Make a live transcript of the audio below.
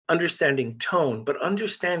understanding tone, but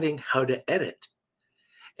understanding how to edit.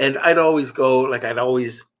 And I'd always go, like,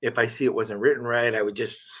 if I see it wasn't written right, I would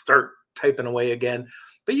just start typing away again.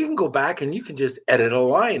 But you can go back and you can just edit a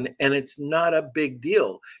line, and it's not a big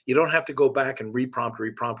deal. You don't have to go back and reprompt.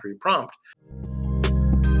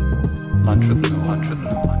 Lunch with no, lunch with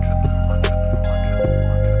no, lunch with no, lunch with no,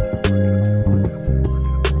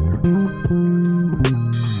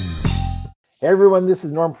 Hey everyone, this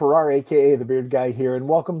is Norm Farrar, aka the Beard Guy here, and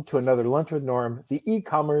welcome to another Lunch with Norm, the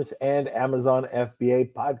e-commerce and Amazon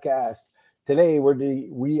FBA podcast. Today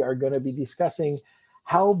we are going to be discussing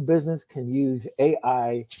how business can use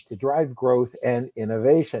AI to drive growth and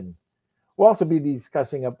innovation. We'll also be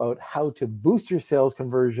discussing about how to boost your sales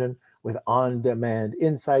conversion with on-demand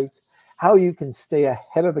insights, how you can stay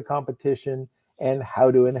ahead of the competition, and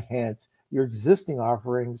how to enhance your existing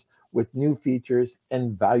offerings with new features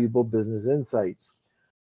and valuable business insights.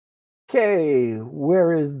 Okay,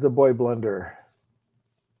 where is the boy blender?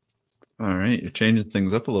 All right, you're changing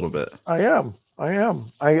things up a little bit. I am.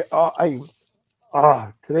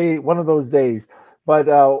 Today, one of those days. But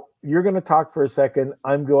you're going to talk for a second.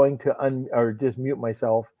 I'm going to just mute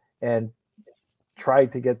myself and try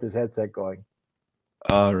to get this headset going.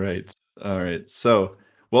 All right. So,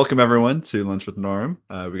 welcome everyone to Lunch with Norm.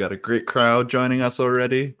 We got a great crowd joining us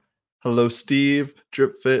already. Hello, Steve,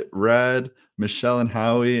 DripFit, Rad, Michelle and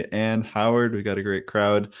Howie, and Howard. We got a great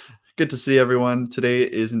crowd. Good to see everyone. Today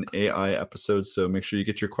is an AI episode, so make sure you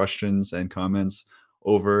get your questions and comments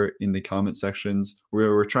over in the comment sections.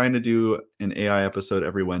 We're trying to do an AI episode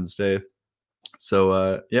every Wednesday.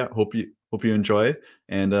 So hope you enjoy,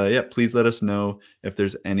 and please let us know if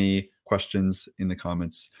there's any questions in the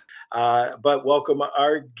comments. But welcome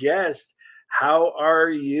our guest. How are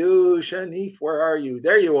you, Shanif? Where are you?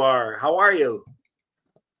 There you are. How are you?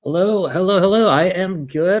 Hello. I am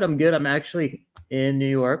good. I'm actually in New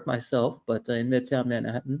York myself, but in Midtown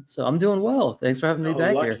Manhattan. So I'm doing well. Thanks for having me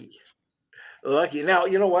back here. Lucky. Now,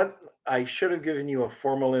 you know what? I should have given you a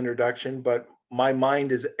formal introduction, but my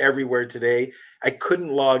mind is everywhere today. I couldn't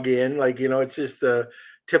log in. It's just a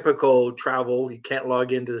typical travel. You can't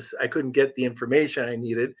log into this. I couldn't get the information I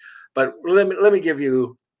needed. But let me give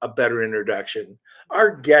you a better introduction.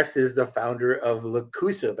 Our guest is the founder of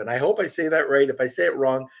Lekusive, and I hope I say that right. If I say it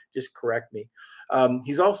wrong, just correct me.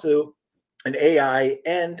 He's also an AI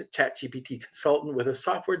and ChatGPT consultant with a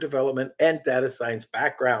software development and data science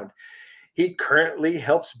background. He currently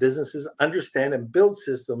helps businesses understand and build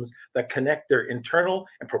systems that connect their internal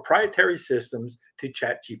and proprietary systems to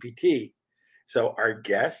ChatGPT. So our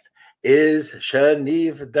guest is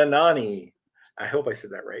Shanif Dhanani. I hope I said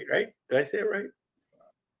that right? Did I say it right?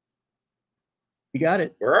 You got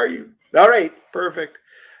it. Where are you? All right, perfect.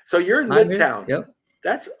 So you're in Midtown. Yep.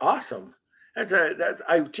 That's awesome. I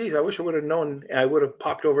wish I would have known. I would have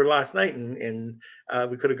popped over last night and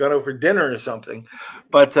we could have gone over for dinner or something.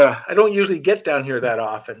 But I don't usually get down here that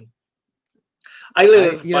often. I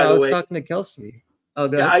live, by the way. I was talking to Kelsey. Oh,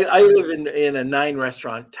 good. Yeah, I live in a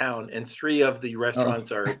 9-restaurant town, and 3 of the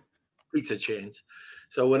restaurants are pizza chains.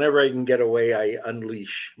 So whenever I can get away, I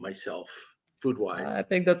unleash myself food-wise. I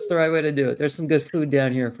think that's the right way to do it. There's some good food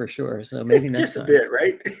down here for sure. So maybe next time. Just a bit,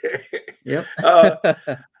 right? Yep.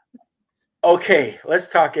 Okay, let's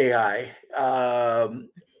talk AI.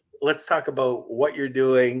 Let's talk about what you're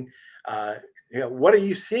doing. What are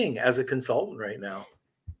you seeing as a consultant right now?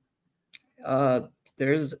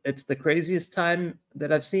 It's the craziest time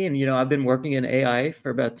that I've seen. I've been working in AI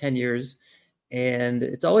for about 10 years, and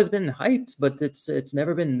it's always been hyped, but it's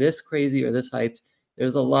never been this crazy or this hyped.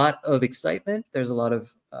 There's a lot of excitement. There's a lot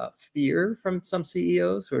of fear from some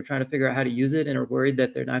CEOs who are trying to figure out how to use it and are worried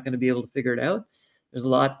that they're not going to be able to figure it out. There's a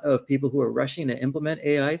lot of people who are rushing to implement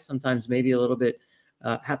AI, sometimes maybe a little bit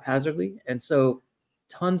haphazardly. And so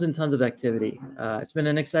tons and tons of activity. It's been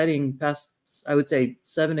an exciting past, I would say,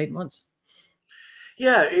 7-8 months.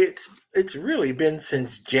 Yeah, it's really been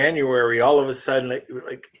since January. All of a sudden,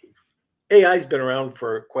 like AI's been around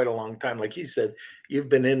for quite a long time. Like you said, you've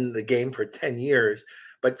been in the game for 10 years.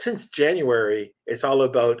 But since January, it's all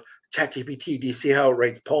about ChatGPT. Do you see how it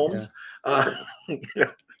writes poems?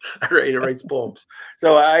 Yeah. It writes poems.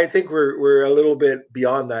 So I think we're a little bit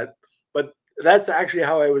beyond that. But that's actually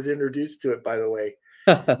how I was introduced to it, by the way.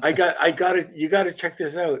 I got it. You got to check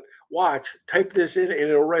this out. Watch, type this in, and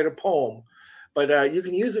it'll write a poem. But you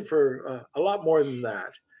can use it for a lot more than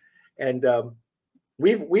that. And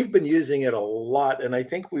we've been using it a lot. And I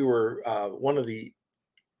think we were one of the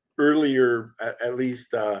earlier, at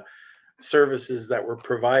least, services that we're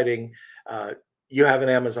providing. You have an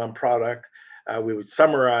Amazon product. We would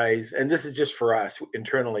summarize, and this is just for us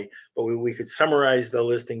internally, but we could summarize the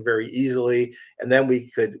listing very easily, and then we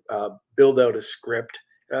could build out a script,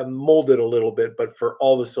 mold it a little bit, but for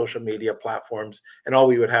all the social media platforms, and all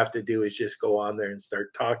we would have to do is just go on there and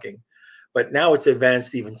start talking. But now it's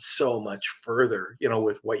advanced even so much further,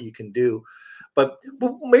 with what you can do. But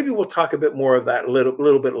maybe we'll talk a bit more of that a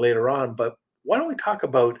little bit later on. But why don't we talk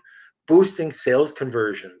about boosting sales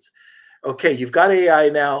conversions? Okay, you've got AI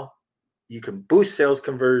now. You can boost sales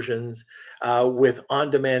conversions with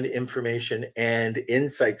on-demand information and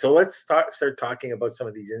insights. So let's start talking about some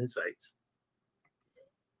of these insights.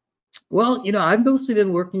 Well, I've mostly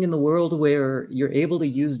been working in the world where you're able to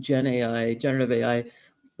use generative AI,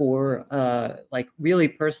 for like really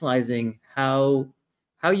personalizing how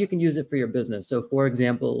you can use it for your business. So, for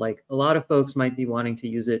example, like a lot of folks might be wanting to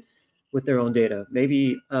use it with their own data.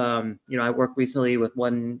 Maybe I worked recently with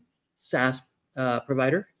one SaaS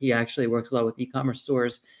provider. He actually works a lot with e-commerce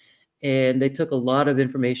stores, and they took a lot of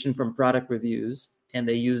information from product reviews and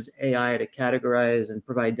they use AI to categorize and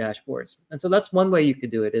provide dashboards. And so that's one way you could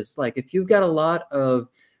do it, is like if you've got a lot of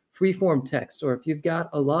free form text, or if you've got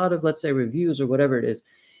a lot of, let's say, reviews or whatever it is,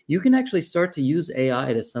 you can actually start to use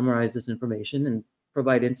AI to summarize this information and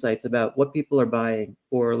provide insights about what people are buying.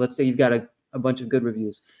 Or let's say you've got a bunch of good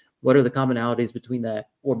reviews. What are the commonalities between that,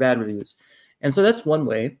 or bad reviews? And so that's one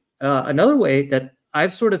way. Another way that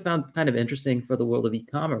I've sort of found kind of interesting for the world of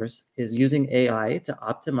e-commerce is using AI to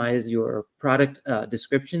optimize your product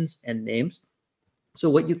descriptions and names. So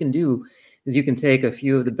what you can do is you can take a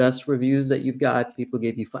few of the best reviews that you've got. People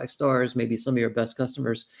gave you 5 stars, maybe some of your best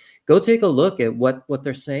customers. Go take a look at what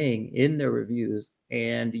they're saying in their reviews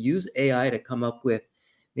and use AI to come up with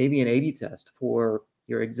maybe an A/B test for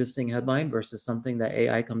your existing headline versus something that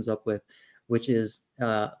AI comes up with, which is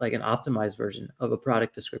like an optimized version of a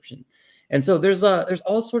product description. And so there's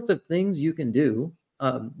all sorts of things you can do.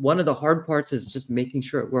 One of the hard parts is just making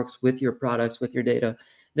sure it works with your products, with your data.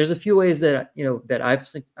 There's a few ways that that I've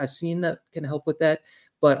seen that can help with that.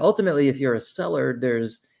 But ultimately, if you're a seller,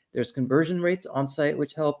 there's conversion rates on site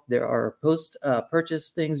which help. There are post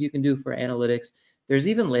purchase things you can do for analytics. There's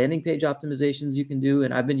even landing page optimizations you can do,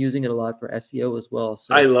 and I've been using it a lot for SEO as well.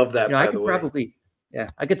 So I love that, I by the could way. probably, yeah,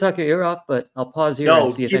 I could talk your ear off, but I'll pause here and No,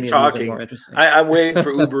 see if keep any of these are talking. more interesting. I'm waiting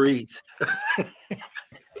for Uber Eats.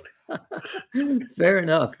 Fair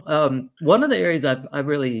enough. One of the areas I've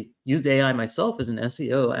really used AI myself is in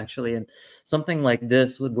SEO, actually, and something like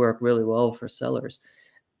this would work really well for sellers.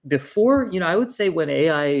 Before, I would say when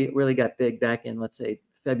AI really got big back in, let's say,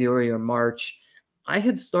 February or March, I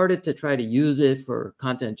had started to try to use it for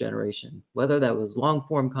content generation, whether that was long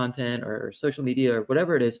form content or social media or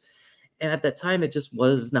whatever it is. And at that time, it just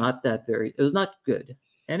was not it was not good.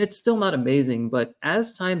 And it's still not amazing. But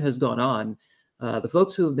as time has gone on, the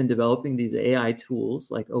folks who have been developing these AI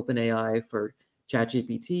tools like OpenAI for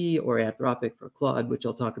ChatGPT or Anthropic for Claude, which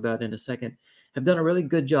I'll talk about in a second, have done a really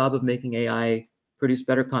good job of making AI produce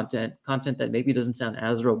better content that maybe doesn't sound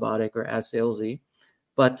as robotic or as salesy.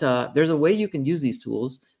 But there's a way you can use these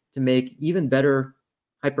tools to make even better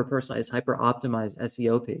hyper-personalized, hyper-optimized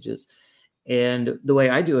SEO pages. And the way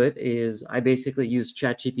I do it is I basically use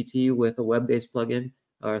ChatGPT with a web-based plugin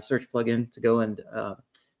or a search plugin to go and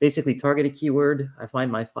basically target a keyword. I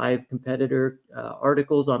find my 5 competitor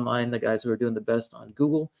articles online, the guys who are doing the best on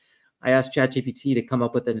Google. I ask ChatGPT to come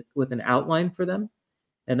up with an outline for them.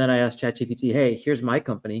 And then I ask ChatGPT, hey, here's my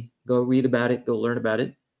company. Go read about it. Go learn about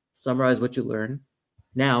it. Summarize what you learn.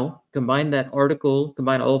 Now, combine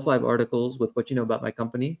all 5 articles with what you know about my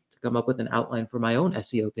company to come up with an outline for my own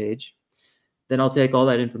SEO page. Then I'll take all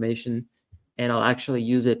that information and I'll actually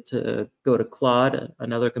use it to go to Claude,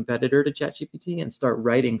 another competitor to ChatGPT, and start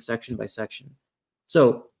writing section by section.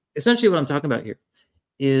 So essentially what I'm talking about here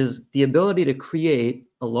is the ability to create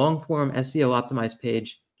a long form SEO optimized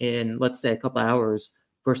page in, let's say, a couple of hours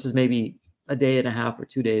versus maybe a day and a half or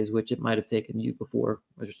 2 days, which it might have taken you before,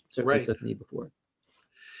 or certainly took me before.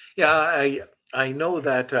 Yeah, I know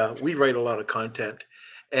that we write a lot of content,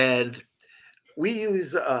 and we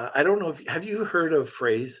use I don't know have you heard of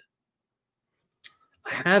Phrase?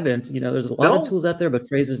 I haven't. There's a lot of tools out there, but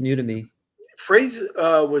Phrase is new to me. Phrase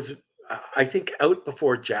was I think out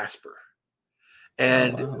before Jasper,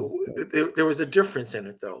 and there was a difference in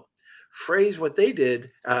it though. Phrase, what they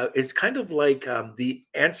did is kind of like the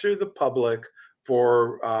Answer the Public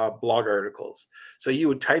for blog articles. So you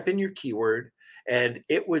would type in your keyword, and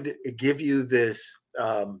it would give you this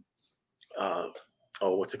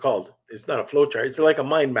what's it called? It's not a flow chart. It's like a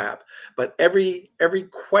mind map. But every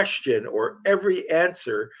question or every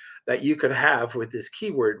answer that you could have with this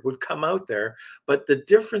keyword would come out there. But the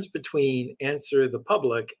difference between answer the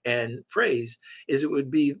public and phrase is it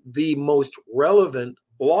would be the most relevant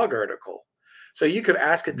blog article. So you could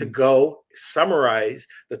ask it to go summarize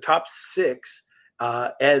the top 6,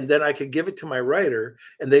 and then I could give it to my writer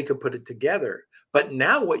and they could put it together. But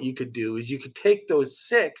now what you could do is you could take those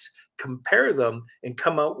 6, compare them, and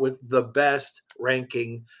come out with the best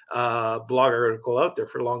ranking blog article out there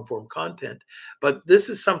for long form content. But this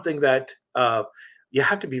is something that you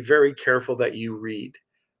have to be very careful that you read,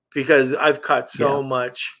 because I've caught so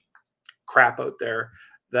much crap out there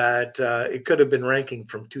that it could have been ranking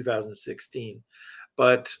from 2016.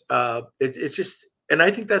 But it's just, and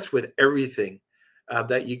I think that's with everything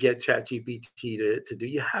that you get ChatGPT to do.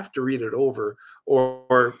 You have to read it over,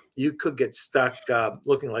 or you could get stuck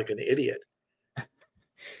looking like an idiot.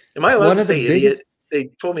 Am I allowed One to of the say idiot? biggest, They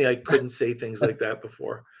told me I couldn't say things like that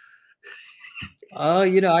before.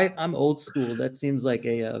 I'm old school. That seems like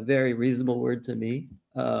a very reasonable word to me.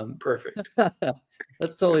 Perfect.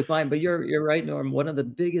 That's totally fine. But you're right, Norm. One of the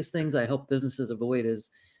biggest things I help businesses avoid is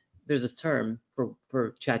there's this term for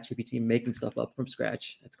ChatGPT making stuff up from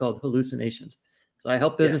scratch. It's called hallucinations. So I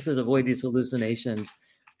help businesses avoid these hallucinations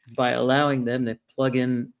by allowing them to plug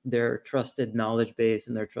in their trusted knowledge base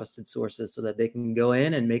and their trusted sources so that they can go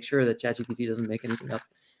in and make sure that ChatGPT doesn't make anything up.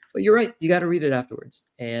 But you're right, you got to read it afterwards.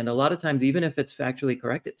 And a lot of times, even if it's factually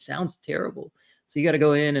correct, it sounds terrible. So you got to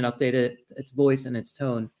go in and update its voice and its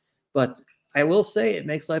tone. But I will say it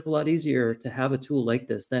makes life a lot easier to have a tool like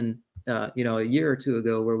this than a year or two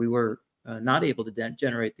ago where we were not able to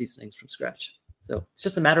generate these things from scratch. So it's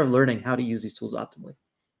just a matter of learning how to use these tools optimally.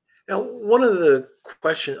 Now, one of the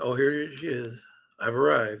questions, oh, here she is. I've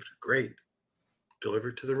arrived. Great.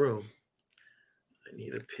 Delivered to the room. I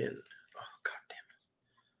need a pin. Oh, God damn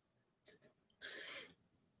it.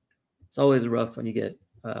 It's always rough when you get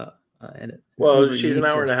and well, Uber she's an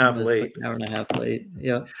Eats hour or and a half something that's late. like an hour and a half late.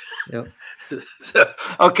 Yep. So,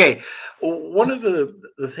 okay. One of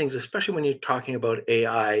the things, especially when you're talking about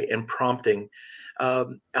AI and prompting,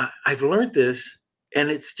 I've learned this, and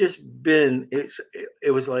it's just been,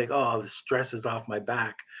 it was like, oh, the stress is off my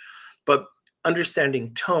back. But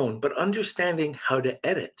understanding tone, but understanding how to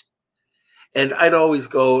edit. And I'd always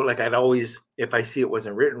go, like, if I see it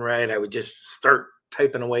wasn't written right, I would just start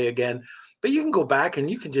typing away again. But you can go back and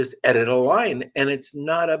you can just edit a line, and it's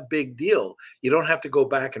not a big deal. You don't have to go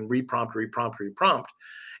back and reprompt.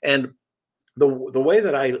 And the way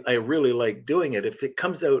that I really like doing it, if it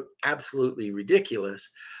comes out absolutely ridiculous,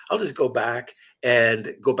 I'll just go back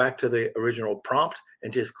to the original prompt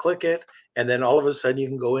and just click it, and then all of a sudden you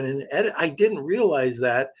can go in and edit. I didn't realize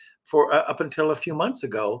that for up until a few months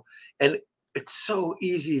ago, and it's so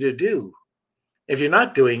easy to do. If you're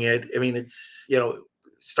not doing it, I mean, it's,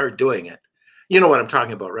 start doing it. You know what I'm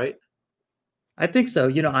talking about, right? I think so.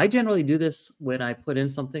 I generally do this when I put in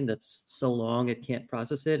something that's so long it can't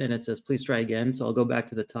process it, and it says, please try again. So I'll go back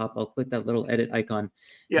to the top, I'll click that little edit icon,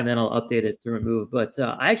 and then I'll update it to remove. But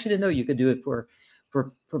I actually didn't know you could do it for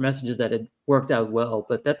messages that had worked out well,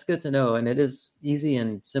 but that's good to know. And it is easy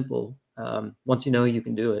and simple. Once you know, you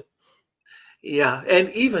can do it. Yeah. And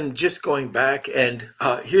even just going back, and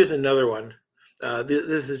here's another one.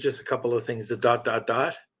 This is just a couple of things.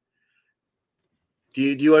 The ... Do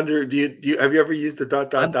you have you ever used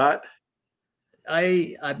the ...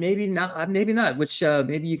 I maybe not. Which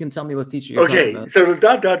maybe you can tell me what feature you're talking about. So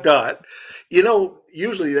the ...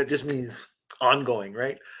 usually that just means ongoing,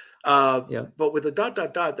 right? But with the ...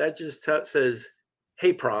 that just says,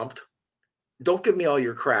 hey, prompt, don't give me all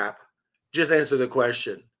your crap. Just answer the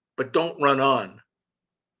question, but don't run on.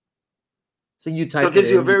 So you type it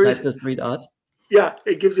in, you type the 3 dots? Yeah,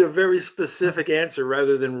 it gives you a very specific answer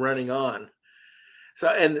rather than running on. So,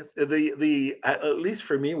 and the at least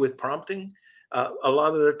for me with prompting, a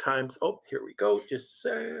lot of the times, oh, here we go, just a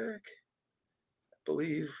sec. I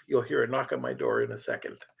believe you'll hear a knock on my door in a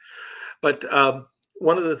second. But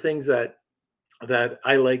one of the things that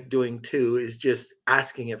I like doing too is just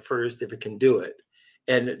asking it first if it can do it,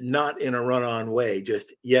 and not in a run-on way,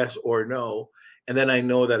 just yes or no, and then I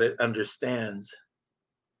know that it understands.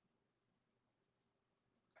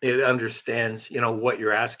 It understands, what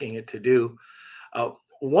you're asking it to do.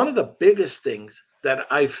 One of the biggest things that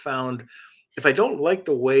I've found, if I don't like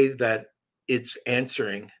the way that it's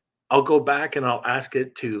answering, I'll go back and I'll ask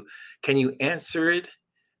it to, can you answer it?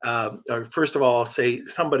 Or first of all, I'll say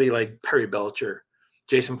somebody like Perry Belcher,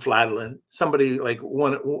 Jason Fladlin, somebody like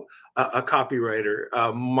a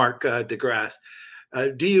copywriter, Mark DeGrasse.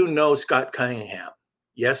 Do you know Scott Cunningham?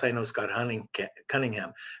 Yes, I know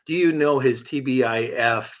Cunningham. Do you know his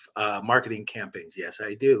TBIF marketing campaigns? Yes,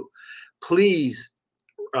 I do. Please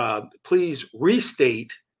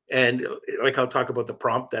restate, and like I'll talk about the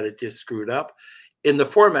prompt that it just screwed up in the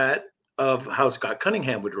format of how Scott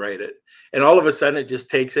Cunningham would write it. And all of a sudden it just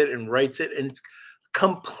takes it and writes it, and it's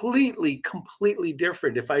completely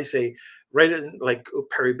different. If I say write it like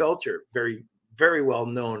Perry Belcher, very, very well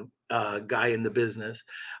known guy in the business,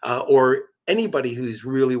 or anybody who's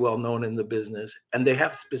really well known in the business, and they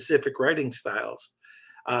have specific writing styles.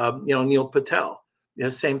 Neil Patel,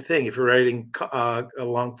 same thing. If you're writing a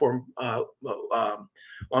long form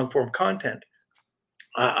content,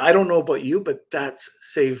 I don't know about you, but that's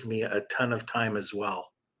saved me a ton of time as well.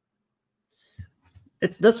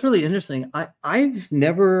 That's really interesting. I've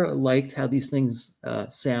never liked how these things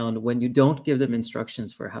sound when you don't give them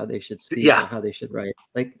instructions for how they should speak or how they should write.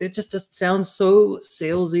 Like it just sounds so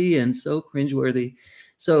salesy and so cringeworthy.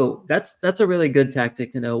 So that's a really good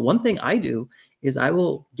tactic to know. One thing I do is I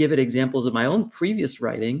will give it examples of my own previous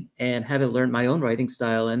writing and have it learn my own writing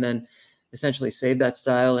style, and then essentially save that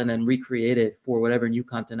style and then recreate it for whatever new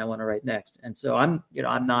content I want to write next. And so I'm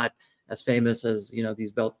not as famous as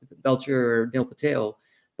these Belcher or Neil Patel,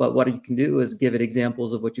 but what you can do is give it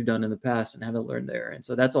examples of what you've done in the past and have it learn there. And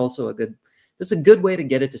so that's also a good way to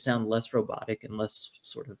get it to sound less robotic and less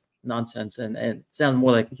sort of nonsense and sound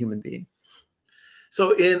more like a human being.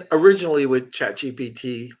 So originally with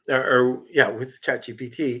ChatGPT, with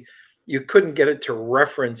ChatGPT, you couldn't get it to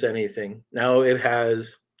reference anything. Now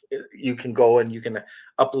you can go and you can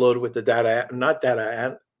upload with the data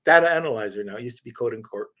analyzer. Now it used to be code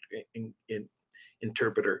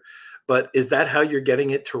interpreter, but is that how you're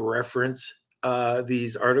getting it to reference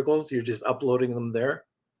these articles? You're just uploading them there?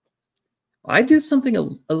 I do something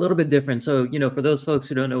a little bit different. So, for those folks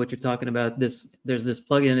who don't know what you're talking about, there's this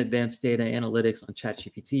plugin, Advanced Data Analytics on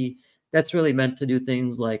ChatGPT. That's really meant to do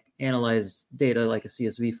things like analyze data like a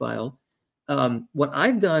CSV file. What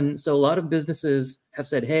I've done, so a lot of businesses have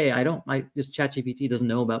said, hey, this ChatGPT doesn't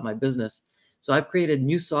know about my business. So I've created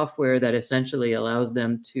new software that essentially allows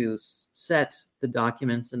them to set the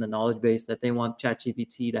documents in the knowledge base that they want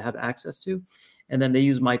ChatGPT to have access to. And then they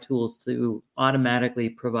use my tools to automatically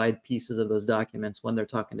provide pieces of those documents when they're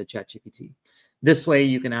talking to ChatGPT. This way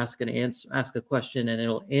you can ask a question and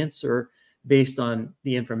it'll answer based on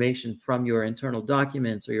the information from your internal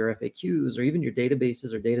documents or your FAQs or even your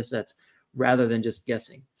databases or data sets, rather than just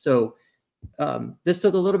guessing. So this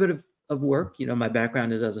took a little bit of work. My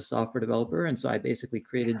background is as a software developer. And so I basically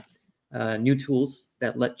created new tools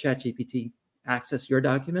that let ChatGPT access your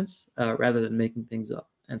documents rather than making things up.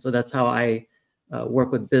 And so that's how I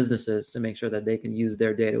work with businesses to make sure that they can use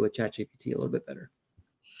their data with ChatGPT a little bit better.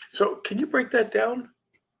 So can you break that down?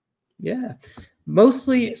 Yeah,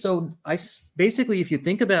 mostly. So basically, if you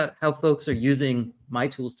think about how folks are using my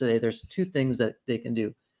tools today, there's two things that they can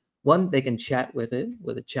do. One, they can chat with it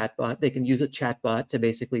with a chatbot. They can use a chatbot to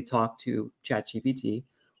basically talk to ChatGPT,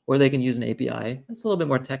 or they can use an API. That's a little bit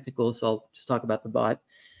more technical, so I'll just talk about the bot.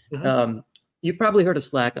 Mm-hmm. You've probably heard of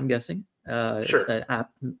Slack, I'm guessing. Sure. It's that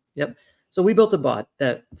app. Yep. So we built a bot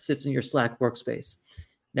that sits in your Slack workspace.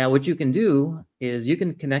 Now, what you can do is you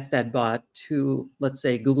can connect that bot to, let's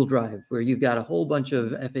say, Google Drive, where you've got a whole bunch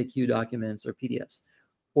of FAQ documents or PDFs,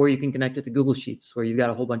 or you can connect it to Google Sheets, where you've got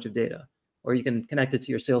a whole bunch of data, or you can connect it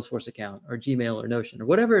to your Salesforce account or Gmail or Notion or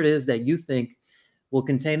whatever it is that you think will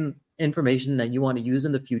contain information that you want to use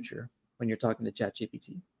in the future when you're talking to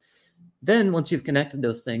ChatGPT. Then once you've connected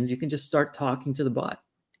those things, you can just start talking to the bot.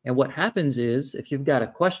 And what happens is if you've got a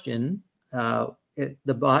question, the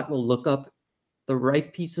bot will look up the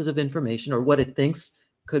right pieces of information or what it thinks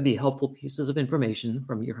could be helpful pieces of information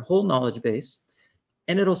from your whole knowledge base.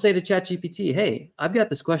 And it'll say to ChatGPT, hey, I've got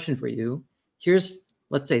this question for you. Here's,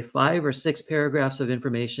 let's say, 5 or 6 paragraphs of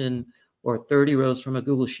information or 30 rows from a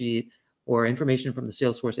Google Sheet or information from the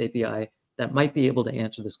Salesforce API that might be able to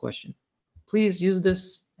answer this question. Please use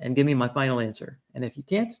this and give me my final answer. And if you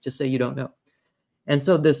can't, just say you don't know. And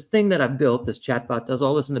so this thing that I've built, this chatbot, does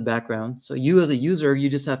all this in the background. So you as a user, you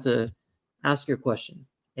just have to ask your question.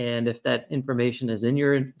 And if that information is in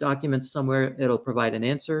your documents somewhere, it'll provide an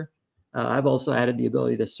answer. I've also added the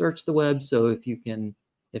ability to search the web. So if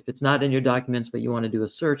it's not in your documents, but you want to do a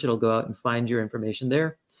search, it'll go out and find your information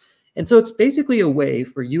there. And so it's basically a way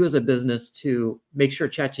for you as a business to make sure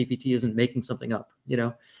ChatGPT isn't making something up.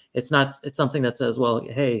 It's something that says, well,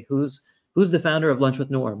 hey, who's the founder of Lunch with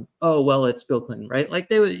Norm? Oh, well, it's Bill Clinton, right? Like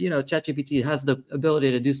ChatGPT has the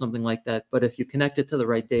ability to do something like that. But if you connect it to the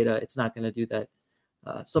right data, it's not going to do that.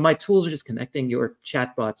 So my tools are just connecting your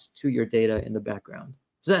chatbots to your data in the background.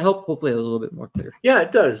 Does that help? Hopefully it was a little bit more clear. Yeah,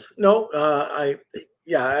 it does. No,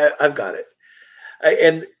 Yeah, I've got it.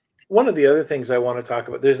 And one of the other things I want to talk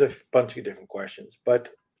about, there's a bunch of different questions, but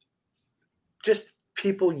just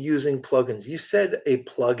people using plugins. You said a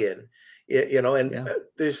plugin, and Yeah.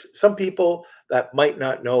 there's some people that might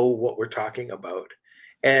not know what we're talking about.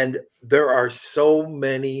 And there are so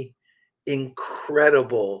many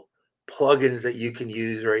incredible plugins that you can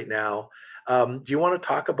use right now. Do you want to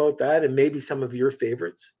talk about that and maybe some of your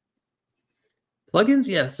favorites? Plugins,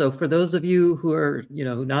 yeah. So for those of you who are,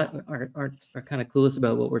 who not are kind of clueless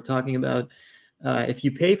about what we're talking about, if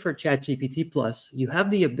you pay for ChatGPT Plus, you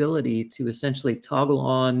have the ability to essentially toggle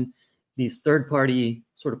on these third-party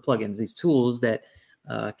sort of plugins, these tools that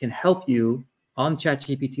can help you on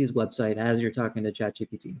ChatGPT's website as you're talking to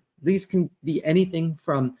ChatGPT. These can be anything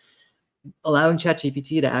from allowing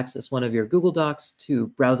ChatGPT to access one of your Google Docs to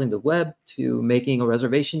browsing the web to making a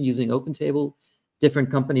reservation using OpenTable.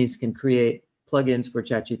 Different companies can create plugins for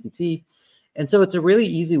ChatGPT. And so it's a really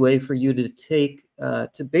easy way for you to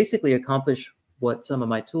to basically accomplish what some of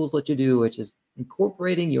my tools let you do, which is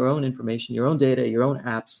incorporating your own information, your own data, your own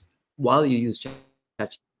apps while you use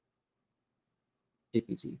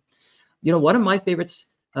ChatGPT. One of my favorites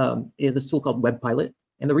is this tool called Web Pilot.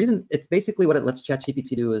 And the reason it's basically what it lets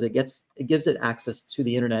ChatGPT do is it gives it access to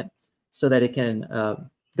the internet so that it can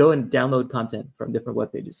go and download content from different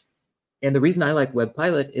web pages. And the reason I like Web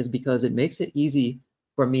Pilot is because it makes it easy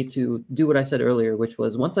for me to do what I said earlier, which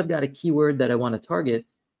was once I've got a keyword that I want to target,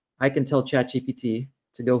 I can tell ChatGPT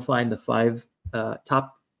to go find the 5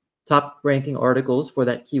 top ranking articles for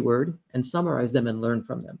that keyword and summarize them and learn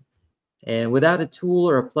from them. And without a tool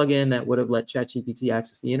or a plugin that would have let ChatGPT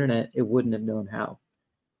access the internet, it wouldn't have known how.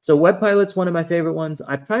 So Web Pilot's one of my favorite ones.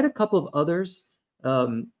 I've tried a couple of others.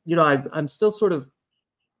 I'm still sort of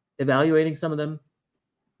evaluating some of them.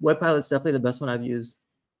 Web Pilot's definitely the best one I've used.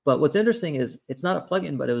 But what's interesting is it's not a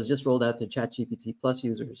plugin, but it was just rolled out to ChatGPT Plus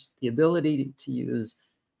users. The ability to use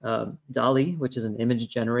DALL-E, which is an image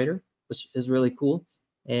generator, which is really cool,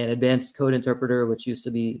 and Advanced Code Interpreter, which used to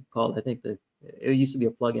be called, I think it used to be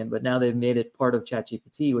a plugin, but now they've made it part of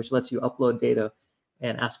ChatGPT, which lets you upload data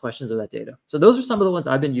and ask questions of that data. So those are some of the ones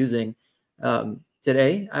I've been using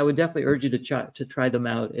today. I would definitely urge you to try them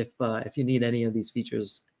out if you need any of these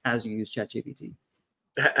features as you use ChatGPT.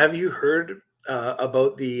 Have you heard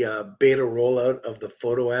about the beta rollout of the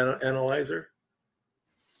photo analyzer?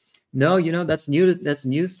 No, that's new. That's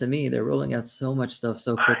news to me. They're rolling out so much stuff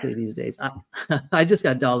so quickly these days. I just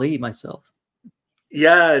got DALL-E myself.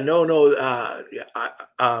 Yeah, no.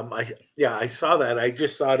 I saw that. I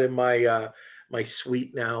just saw it in my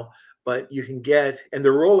suite now. But you can get, and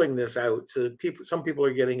they're rolling this out. So some people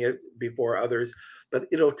are getting it before others. But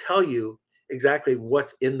it'll tell you exactly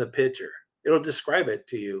what's in the picture. It'll describe it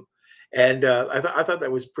to you, and I thought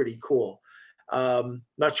that was pretty cool.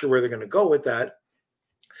 Not sure where they're going to go with that,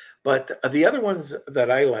 but the other ones that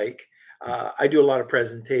I like, I do a lot of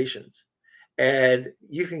presentations, and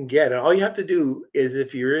you can get, and all you have to do is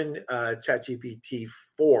if you're in ChatGPT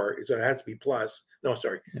 4, so it has to be plus. No,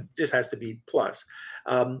 sorry, Yeah. just has to be plus.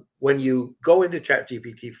 When you go into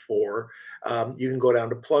ChatGPT 4, you can go down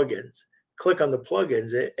to plugins, click on the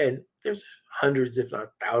plugins, and there's hundreds, if not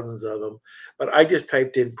thousands of them. But I just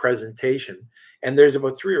typed in presentation, and there's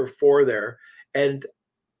about 3 or 4 there, and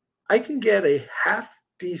I can get a half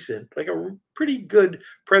decent, like a pretty good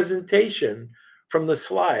presentation from the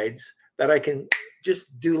slides that I can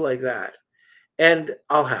just do like that. And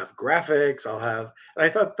I'll have graphics, and I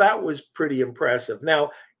thought that was pretty impressive. Now,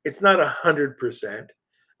 it's not 100%.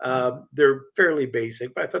 They're fairly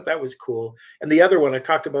basic, but I thought that was cool. And the other one, I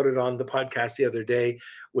talked about it on the podcast the other day,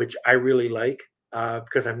 which I really like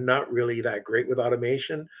because I'm not really that great with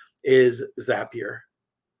automation, is Zapier.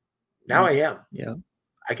 Now I am. Yeah.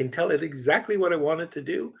 I can tell it exactly what I want it to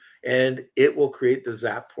do, and it will create the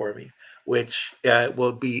zap for me, which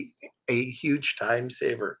will be a huge time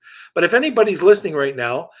saver. But if anybody's listening right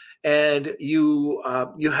now and you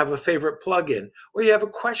have a favorite plugin or you have a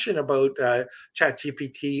question about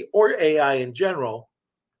ChatGPT or AI in general,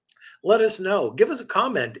 let us know. Give us a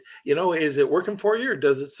comment. Is it working for you or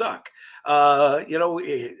does it suck?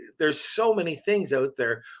 There's so many things out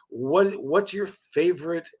there. What's your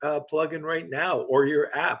favorite plugin right now or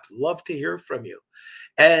your app? Love to hear from you.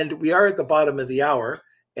 And we are at the bottom of the hour.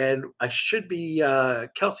 And I should be,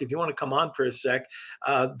 Kelsey, if you want to come on for a sec,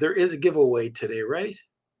 there is a giveaway today, right?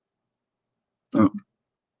 Oh.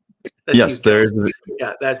 That's Yes,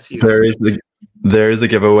 yeah, that's you. There is a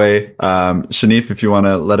giveaway. Shanif, if you want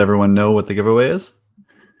to let everyone know what the giveaway is.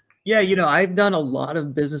 Yeah, I've done a lot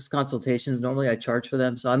of business consultations. Normally I charge for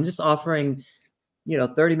them. So I'm just offering,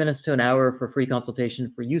 30 minutes to an hour for free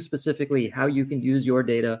consultation for you specifically, how you can use your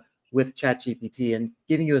data with ChatGPT and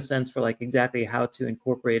giving you a sense for like exactly how to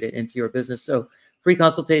incorporate it into your business. So free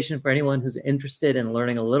consultation for anyone who's interested in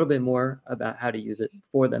learning a little bit more about how to use it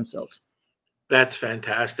for themselves. That's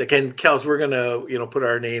fantastic. And Kels, we're gonna, put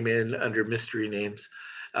our name in under mystery names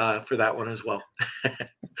for that one as well.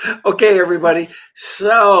 Okay, everybody.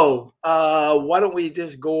 So why don't we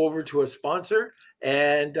just go over to a sponsor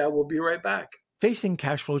and we'll be right back. Facing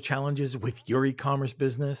cash flow challenges with your e-commerce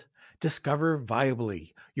business? Discover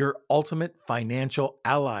Viably, your ultimate financial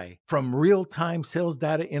ally. From real-time sales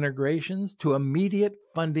data integrations to immediate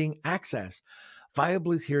funding access,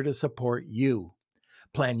 Viably is here to support you.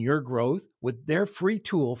 Plan your growth with their free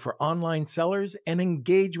tool for online sellers and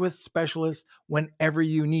engage with specialists whenever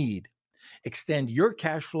you need. Extend your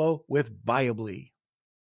cash flow with Viably.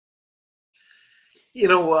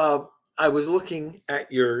 I was looking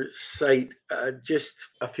at your site just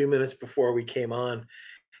a few minutes before we came on,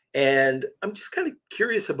 and I'm just kind of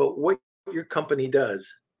curious about what your company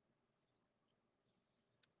does.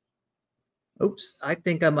 Oops, I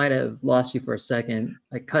think I might have lost you for a second.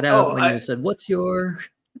 I cut out when you said, "What's your?"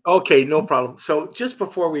 Okay, no problem. So just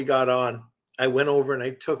before we got on, I went over and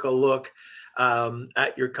I took a look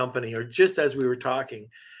at your company, or just as we were talking,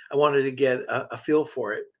 I wanted to get a feel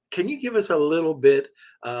for it. Can you give us a little bit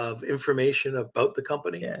of information about the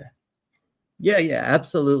company? Yeah,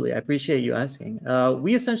 absolutely. I appreciate you asking.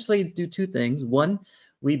 We essentially do two things. One,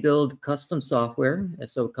 we build custom software,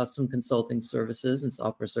 so custom consulting services and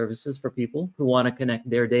software services for people who want to connect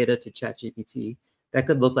their data to ChatGPT. That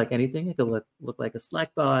could look like anything. It could look like a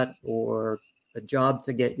Slack bot or a job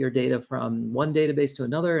to get your data from one database to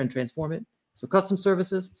another and transform it. So custom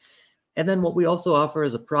services. And then what we also offer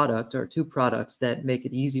is a product or two products that make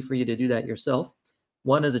it easy for you to do that yourself.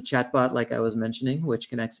 One is a chatbot, like I was mentioning, which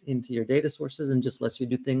connects into your data sources and just lets you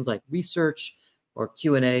do things like research or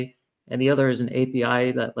Q&A. And the other is an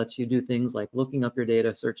API that lets you do things like looking up your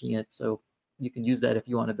data, searching it. So you can use that if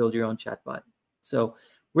you want to build your own chatbot. So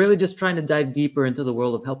really just trying to dive deeper into the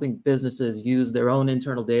world of helping businesses use their own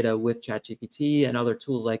internal data with ChatGPT and other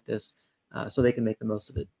tools like this so they can make the most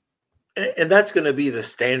of it. And that's going to be the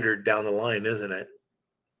standard down the line, isn't it?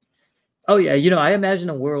 Oh yeah, I imagine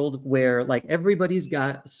a world where like everybody's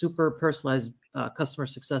got super personalized customer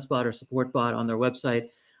success bot or support bot on their website.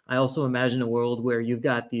 I also imagine a world where you've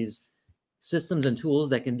got these systems and tools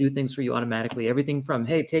that can do things for you automatically. Everything from,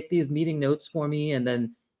 hey, take these meeting notes for me and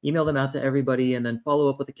then email them out to everybody and then follow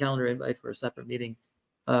up with a calendar invite for a separate meeting.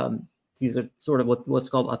 These are sort of what's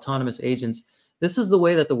called autonomous agents. This is the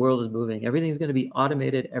way that the world is moving. Everything's going to be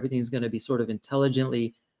automated. Everything's going to be sort of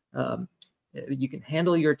intelligently you can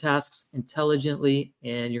handle your tasks intelligently,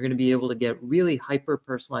 and you're going to be able to get really hyper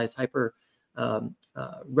personalized, hyper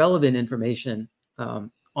relevant information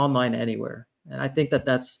online anywhere. And I think that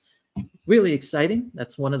that's really exciting.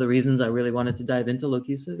 That's one of the reasons I really wanted to dive into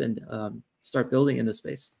Locusive and start building in this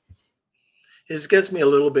space. This gets me a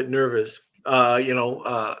little bit nervous. I'm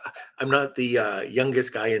not the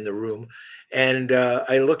youngest guy in the room, and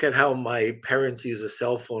I look at how my parents use a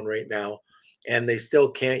cell phone right now, and they still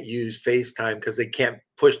can't use FaceTime because they can't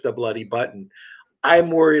push the bloody button.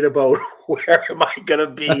 I'm worried about where am I going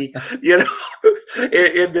to be,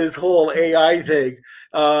 in this whole AI thing.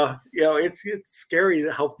 It's scary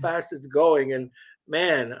how fast it's going, and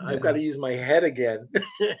man, I've got to use my head again.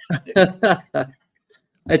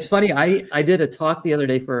 It's funny. I did a talk the other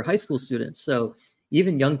day for high school students. So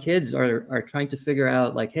even young kids are trying to figure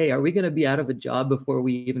out like, hey, are we going to be out of a job before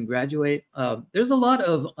we even graduate? There's a lot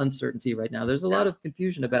of uncertainty right now. There's a lot of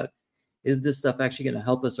confusion about, is this stuff actually going to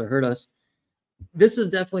help us or hurt us? This is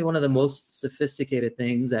definitely one of the most sophisticated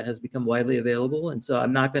things that has become widely available. And so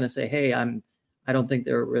I'm not going to say, hey, I don't think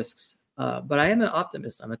there are risks. But I am an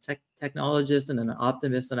optimist. I'm a technologist and an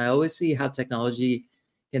optimist. And I always see how technology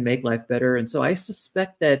can make life better. And so I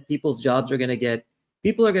suspect that people are going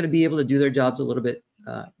to be able to do their jobs a little bit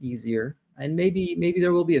easier. And maybe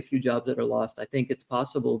there will be a few jobs that are lost. I think it's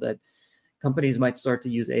possible that companies might start to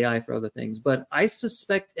use AI for other things, but I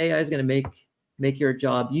suspect AI is going to make your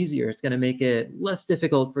job easier. It's going to make it less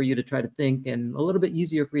difficult for you to try to think and a little bit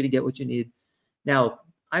easier for you to get what you need. Now,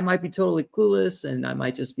 I might be totally clueless and I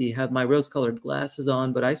might just have my rose-colored glasses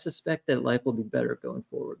on, but I suspect that life will be better going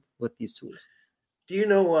forward with these tools. Do you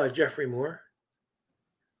know Jeffrey Moore?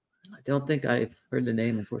 I don't think I've heard the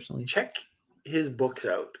name, unfortunately. Check his books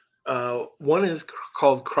out. One is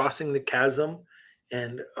called Crossing the Chasm,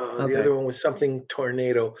 and the other one was something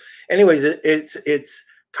tornado. Anyways, it's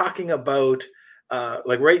talking about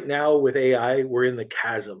like right now with AI, we're in the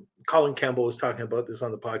chasm. Colin Campbell was talking about this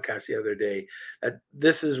on the podcast the other day, that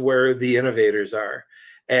this is where the innovators are.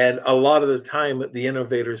 And a lot of the time, the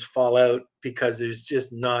innovators fall out because there's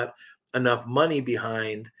just not enough money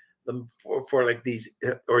behind them for like these,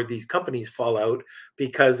 or these companies fall out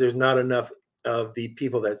because there's not enough of the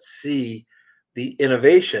people that see the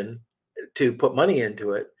innovation to put money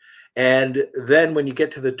into it. And then when you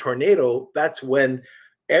get to the tornado, that's when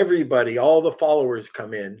everybody, all the followers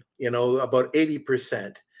come in, about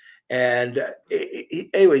 80%. And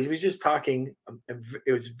anyways, he was just talking.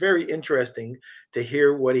 It was very interesting to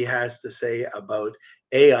hear what he has to say about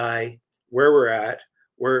AI, where we're at,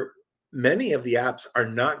 where many of the apps are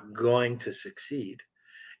not going to succeed,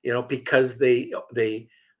 because they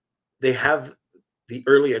have the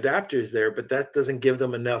early adapters there, but that doesn't give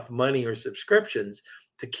them enough money or subscriptions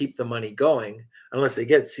to keep the money going, unless they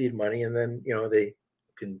get seed money, and then they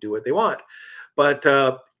can do what they want. But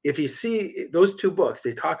if you see those two books,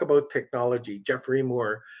 they talk about technology. Jeffrey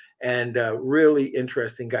Moore, and really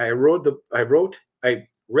interesting guy. I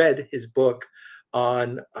read his book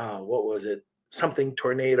on what was it? Something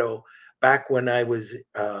tornado, back when I was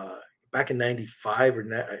back in '95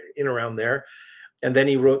 or in around there. And then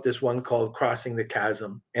he wrote this one called Crossing the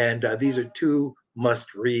Chasm. And these are two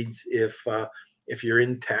must reads if you're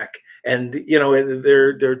in tech. And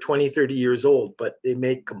they're 20, 30 years old, but they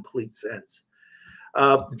make complete sense.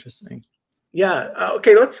 Interesting. Yeah.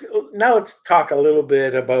 Okay. Let's talk a little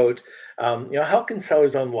bit about how can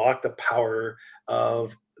sellers unlock the power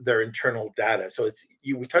of their internal data. So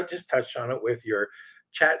we just touched on it with your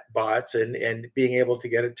chat bots and being able to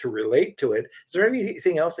get it to relate to it. Is there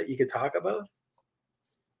anything else that you could talk about?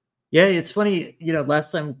 Yeah, it's funny.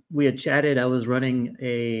 Last time we had chatted, I was running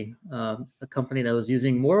a company that was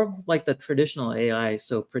using more of like the traditional AI,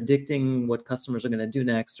 so predicting what customers are going to do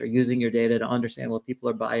next, or using your data to understand what people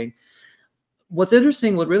are buying. What's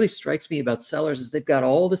interesting, what really strikes me about sellers is they've got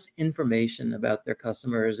all this information about their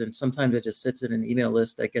customers, and sometimes it just sits in an email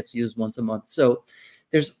list that gets used once a month. So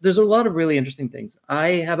there's a lot of really interesting things. I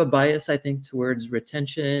have a bias, I think, towards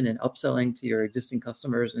retention and upselling to your existing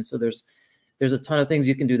customers, and so there's a ton of things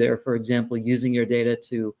you can do there. For example, using your data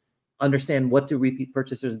to understand what do repeat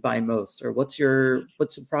purchasers buy most, or what's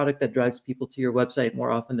the product that drives people to your website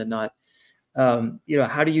more often than not.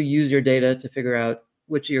 How do you use your data to figure out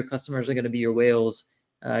which of your customers are going to be your whales,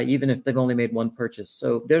 even if they've only made one purchase?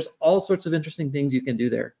 So there's all sorts of interesting things you can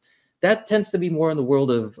do there. That tends to be more in the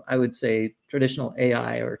world of, I would say, traditional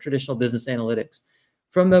AI or traditional business analytics.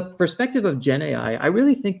 From the perspective of Gen AI, I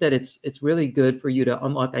really think that it's really good for you to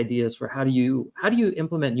unlock ideas for how do you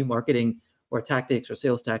implement new marketing or tactics or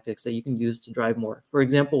sales tactics that you can use to drive more. For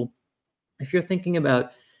example, if you're thinking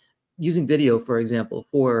about using video, for example,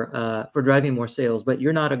 for driving more sales, but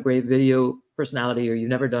you're not a great video personality or you've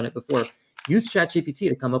never done it before, use ChatGPT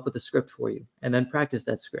to come up with a script for you, and then practice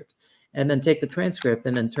that script, and then take the transcript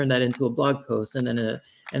and then turn that into a blog post, and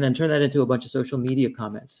then turn that into a bunch of social media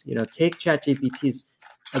comments. Take ChatGPT's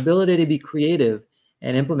ability to be creative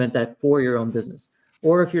and implement that for your own business.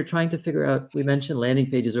 Or if you're trying to figure out, we mentioned landing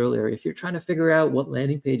pages earlier, if you're trying to figure out what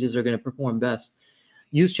landing pages are going to perform best,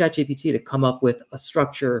 use ChatGPT to come up with a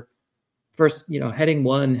structure. First, heading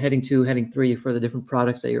 1, heading 2, heading 3 for the different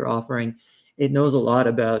products that you're offering. It knows a lot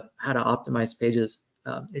about how to optimize pages.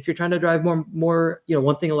 If you're trying to drive more,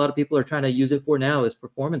 one thing a lot of people are trying to use it for now is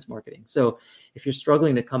performance marketing. So if you're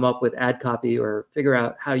struggling to come up with ad copy or figure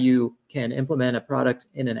out how you can implement a product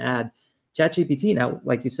in an ad, ChatGPT now,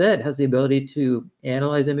 like you said, has the ability to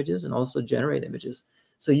analyze images and also generate images.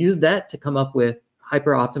 So use that to come up with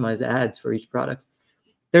hyper optimized ads for each product.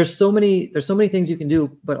 There's so many things you can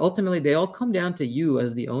do, but ultimately they all come down to you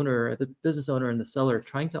as the owner, the business owner, and the seller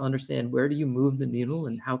trying to understand where do you move the needle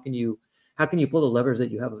and how can you pull the levers that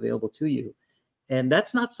you have available to you. And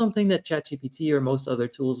that's not something that ChatGPT or most other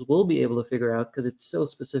tools will be able to figure out because it's so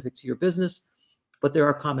specific to your business. But there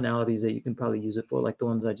are commonalities that you can probably use it for, like the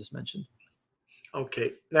ones I just mentioned.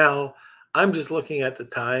 Okay. Now, I'm just looking at the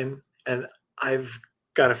time, and I've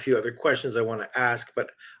got a few other questions I want to ask,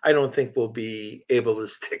 but I don't think we'll be able to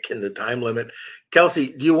stick in the time limit.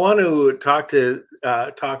 Kelsey, do you want to talk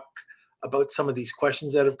about some of these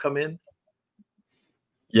questions that have come in?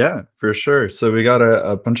 Yeah, for sure. So we got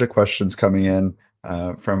a bunch of questions coming in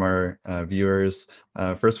from our viewers.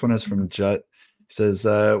 First one is from Jet. He says,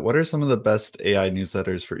 what are some of the best AI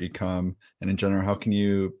newsletters for ecom? And in general, how can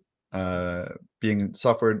you, being a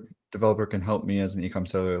software developer, can help me as an ecom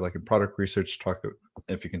seller, like in product research,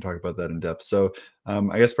 if you can talk about that in depth. So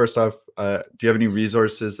I guess first off, do you have any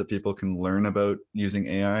resources that people can learn about using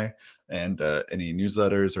AI, and any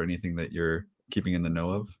newsletters or anything that you're keeping in the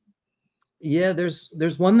know of? Yeah,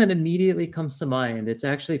 there's one that immediately comes to mind. It's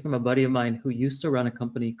actually from a buddy of mine who used to run a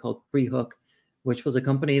company called Prehook, which was a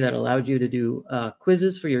company that allowed you to do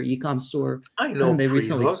quizzes for your ecom store. I know They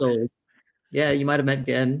recently Prehook. sold. Yeah, you might have met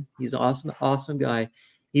Ben. He's awesome, awesome guy.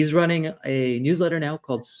 He's running a newsletter now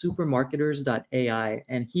called supermarketers.ai.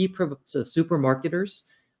 And so supermarketers,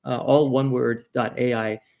 all one word,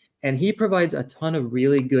 .ai. And he provides a ton of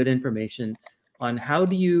really good information on how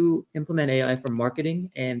do you implement AI for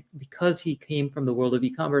marketing. And because he came from the world of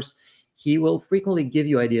e-commerce, he will frequently give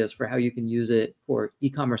you ideas for how you can use it for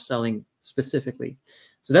e-commerce selling specifically.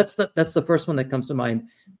 So that's the first one that comes to mind.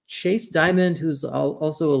 Chase Diamond, who's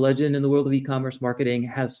also a legend in the world of e-commerce marketing,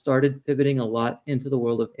 has started pivoting a lot into the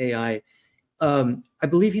world of AI. I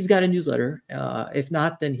believe he's got a newsletter. If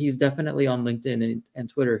not, then he's definitely on LinkedIn and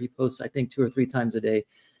Twitter. He posts, I think, 2 or 3 times a day.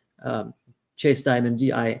 Chase Diamond,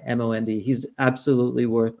 Dimond. He's absolutely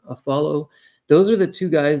worth a follow. Those are the 2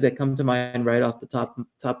 guys that come to mind right off the top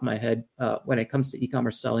of my head when it comes to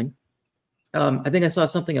e-commerce selling. I think I saw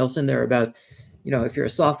something else in there about, if you're a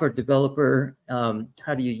software developer,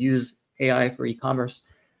 how do you use AI for e-commerce?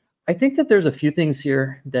 I think that there's a few things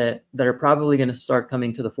here that are probably going to start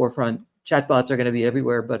coming to the forefront. Chatbots are going to be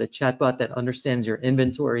everywhere, but a chatbot that understands your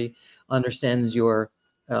inventory, understands your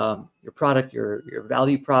product, your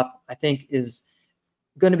value prop, I think is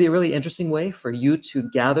going to be a really interesting way for you to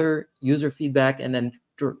gather user feedback and then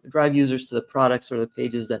drive users to the products or the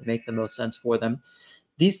pages that make the most sense for them.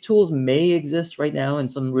 These tools may exist right now in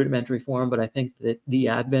some rudimentary form, but I think that the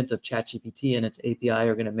advent of ChatGPT and its API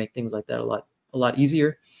are going to make things like that a lot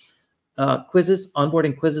easier. Quizzes,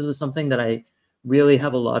 onboarding quizzes is something that I really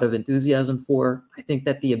have a lot of enthusiasm for. I think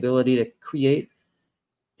that the ability to create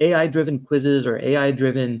AI-driven quizzes or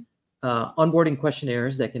AI-driven onboarding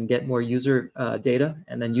questionnaires that can get more user data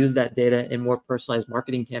and then use that data in more personalized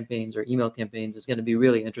marketing campaigns or email campaigns is going to be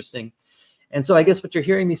really interesting. And so I guess what you're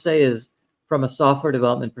hearing me say is, from a software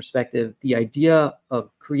development perspective, the idea of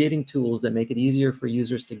creating tools that make it easier for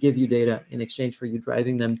users to give you data in exchange for you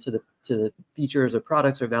driving them to the features or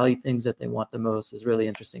products or value things that they want the most is really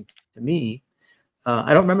interesting to me.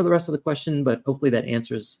 I don't remember the rest of the question, but hopefully that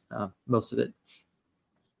answers most of it.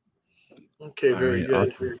 Okay, very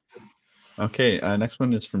good. Awesome. Okay, next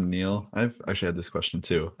one is from Neil. I've actually had this question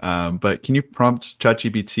too. But can you prompt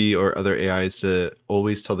ChatGPT or other AIs to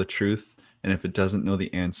always tell the truth? And if it doesn't know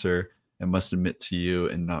the answer, it must admit to you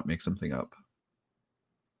and not make something up.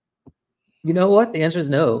 You know what? The answer is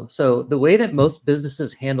no. So the way that most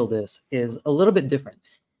businesses handle this is a little bit different.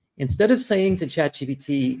 Instead of saying to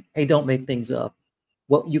ChatGPT, hey, don't make things up,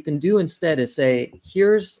 what you can do instead is say,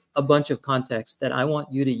 here's a bunch of context that I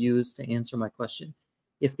want you to use to answer my question.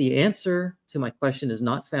 If the answer to my question is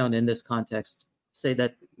not found in this context, say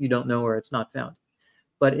that you don't know or it's not found.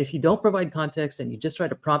 But if you don't provide context and you just try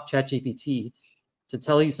to prompt ChatGPT to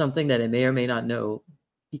tell you something that it may or may not know,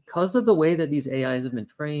 because of the way that these AIs have been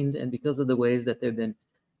trained and because of the ways that they've been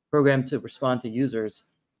programmed to respond to users,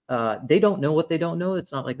 they don't know what they don't know.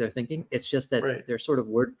 It's not like they're thinking. It's just that they're sort of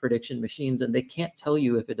word prediction machines, and they can't tell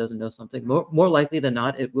you if it doesn't know something. More likely than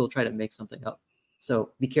not, it will try to make something up.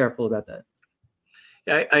 So be careful about that.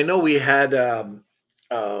 Yeah, I know we had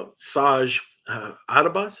Saj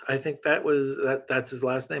Adabas. I think that's his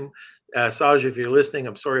last name. Saj, if you're listening,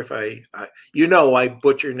 I'm sorry if I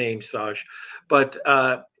butcher names, Saj, but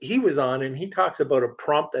he was on and he talks about a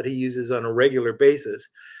prompt that he uses on a regular basis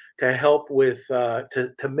to help with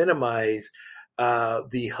to minimize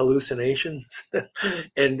the hallucinations,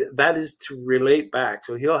 and that is to relate back.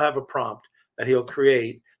 So he'll have a prompt that he'll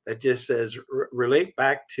create that just says relate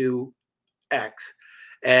back to X.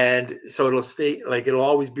 And so it'll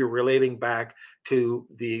always be relating back to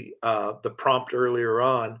the prompt earlier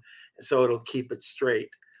on, so it'll keep it straight.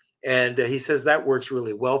 And he says that works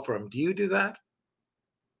really well for him. Do you do that?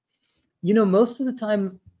 Most of the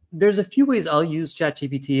time, there's a few ways I'll use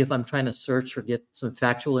ChatGPT if I'm trying to search or get some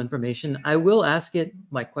factual information. I will ask it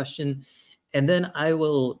my question, and then I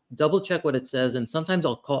will double check what it says. And sometimes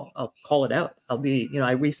I'll call it out.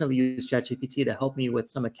 I recently used ChatGPT to help me with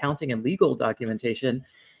some accounting and legal documentation,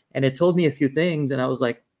 and it told me a few things. And I was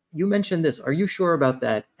like, you mentioned this. Are you sure about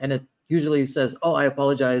that? And it usually says, oh, I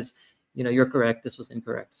apologize. You're correct. This was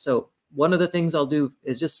incorrect. So one of the things I'll do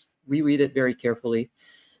is just reread it very carefully.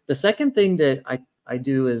 The second thing that I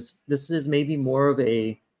do is, this is maybe more of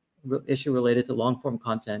a issue related to long form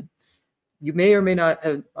content. You may or may not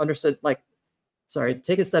have understood,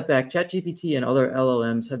 take a step back. ChatGPT and other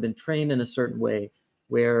LLMs have been trained in a certain way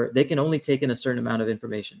where they can only take in a certain amount of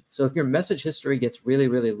information. So if your message history gets really,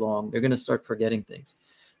 really long, they're going to start forgetting things.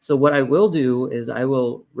 So what I will do is I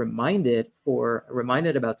will remind it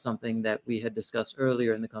about something that we had discussed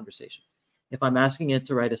earlier in the conversation. If I'm asking it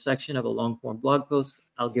to write a section of a long form blog post,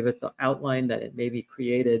 I'll give it the outline that it maybe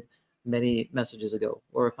created many messages ago.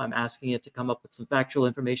 Or if I'm asking it to come up with some factual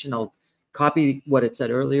information, I'll copy what it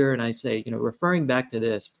said earlier, and I say, referring back to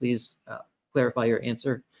this, please clarify your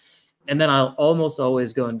answer. And then I'll almost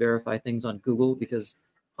always go and verify things on Google, because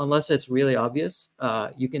unless it's really obvious,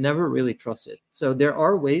 you can never really trust it. So there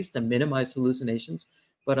are ways to minimize hallucinations,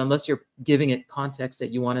 but unless you're giving it context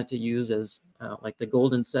that you want it to use as like the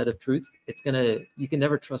golden set of truth, you can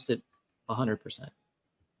never trust it 100%.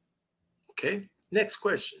 Okay, next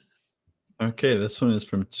question. Okay, this one is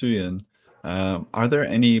from Tuyen. Are there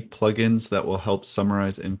any plugins that will help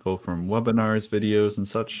summarize info from webinars, videos, and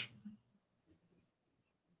such?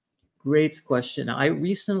 Great question. I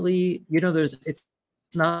recently, it's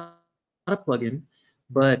not a plugin,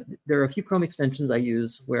 but there are a few Chrome extensions I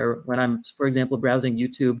use where when I'm, for example, browsing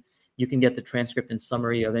YouTube, you can get the transcript and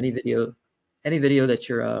summary of any video that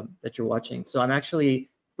you're watching. So I'm actually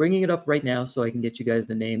bringing it up right now so I can get you guys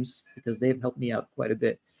the names, because they've helped me out quite a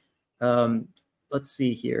bit. Let's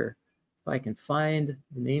see here if I can find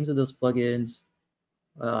the names of those plugins.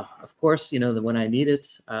 Of course, when I need it,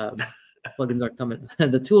 plugins aren't coming,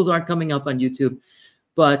 the tools aren't coming up on YouTube.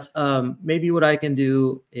 But maybe what I can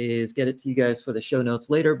do is get it to you guys for the show notes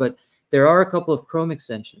later. But there are a couple of Chrome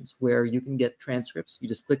extensions where you can get transcripts. You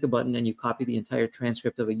just click a button and you copy the entire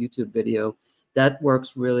transcript of a YouTube video. That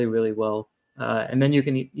works really, really well. And then you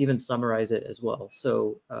can even summarize it as well.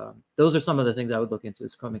 So those are some of the things I would look into,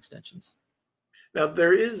 is Chrome extensions. Now,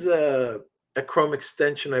 there is a Chrome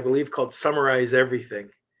extension, I believe, called Summarize Everything.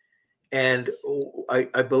 And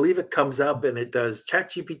I believe it comes up and it does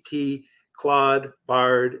ChatGPT, Claude,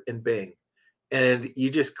 Bard, and Bing. And you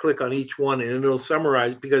just click on each one and it'll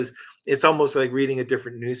summarize, because it's almost like reading a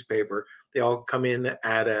different newspaper. They all come in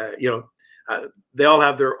at they all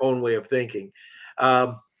have their own way of thinking.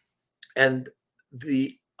 And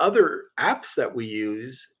the other apps that we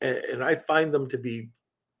use, and I find them to be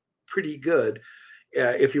pretty good.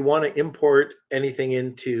 If you want to import anything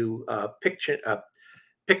into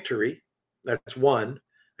Pictory, that's one.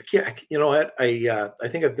 You know what? I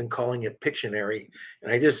think I've been calling it Pictionary,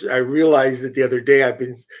 and I realized that the other day I've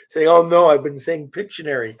been saying, oh no, I've been saying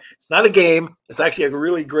Pictionary. It's not a game. It's actually a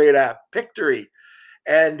really great app, Pictory.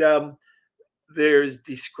 And there's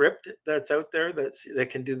Descript that's out there that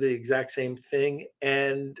can do the exact same thing,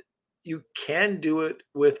 and you can do it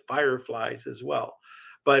with Fireflies as well.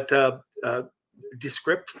 But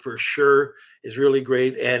Descript for sure is really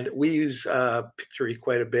great, and we use Pictory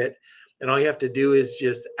quite a bit. And all you have to do is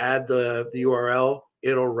just add the URL.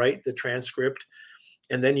 It'll write the transcript,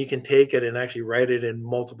 and then you can take it and actually write it in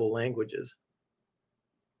multiple languages.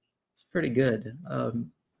 It's pretty good.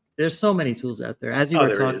 There's so many tools out there. As you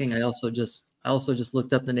were talking, I also just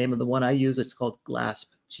looked up the name of the one I use. It's called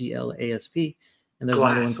GLASP, GLASP, and there's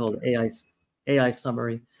another one called AI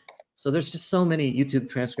Summary. So there's just so many. YouTube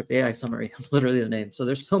transcript AI summary is literally the name. So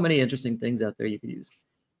there's so many interesting things out there you could use.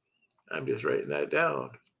 I'm just writing that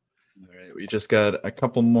down. All right, we just got a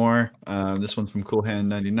couple more. This one's from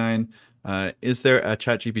CoolHand99. Is there a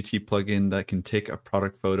ChatGPT plugin that can take a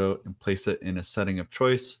product photo and place it in a setting of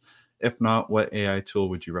choice? If not, what AI tool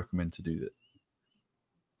would you recommend to do that?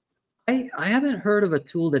 I haven't heard of a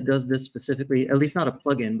tool that does this specifically, at least not a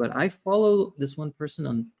plugin, but I follow this one person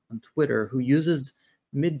on Twitter who uses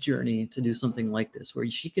Midjourney to do something like this, where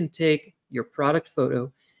she can take your product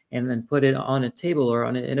photo and then put it on a table or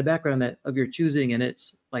in a background of your choosing, and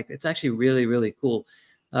it's actually really, really cool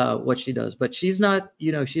what she does. But she's not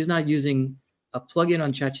using a plugin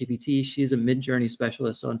on ChatGPT. She's a Midjourney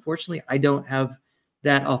specialist, so unfortunately, I don't have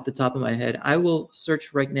that off the top of my head. I will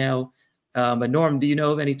search right now. But Norm, do you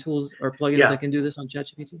know of any tools or plugins that can do this on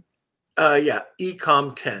ChatGPT? Yeah,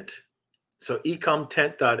 Ecomtent. So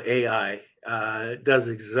ecomtent.ai does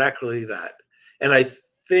exactly that. And I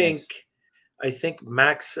think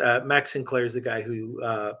Max Sinclair is the guy who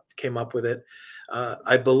came up with it.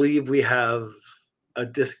 I believe we have a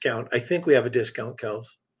discount. I think we have a discount, Kels.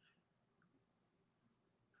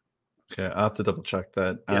 Okay, I'll have to double check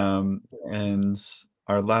that. Yeah. And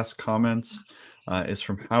our last comments is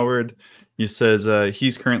from Howard. He says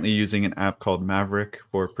he's currently using an app called Maverick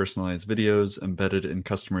for personalized videos embedded in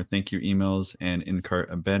customer thank you emails and in-cart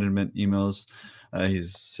abandonment emails. He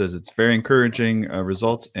says it's very encouraging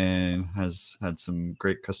results and has had some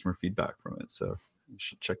great customer feedback from it. So you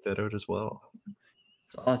should check that out as well.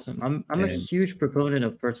 It's awesome. I'm a huge proponent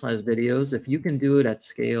of personalized videos. If you can do it at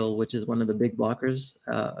scale, which is one of the big blockers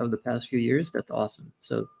of the past few years, that's awesome.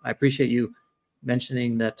 So I appreciate you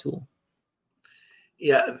mentioning that tool.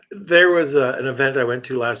 Yeah, there was an event I went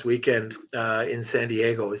to last weekend in San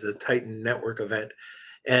Diego. It was a Titan Network event.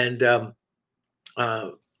 And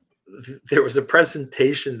there was a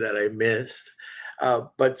presentation that I missed.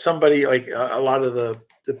 But somebody, like a lot of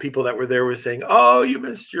the people that were there were saying, oh, you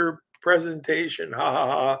missed your presentation. Ha ha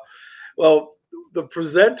ha. Well, the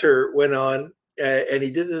presenter went on, and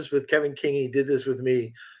he did this with Kevin King. He did this with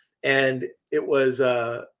me, and it was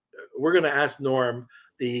we're going to ask Norm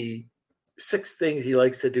the 6 things he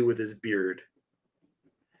likes to do with his beard.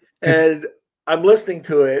 And I'm listening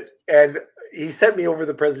to it, and he sent me over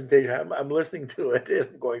the presentation. I'm listening to it, and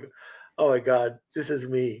I'm going, "Oh my God, this is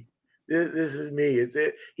me. This is me."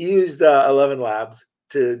 He used 11 Labs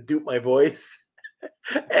to dupe my voice,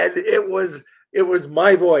 and it was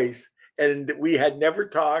my voice, and we had never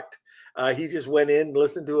talked. He just went in,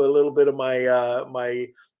 listened to a little bit of my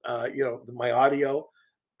audio,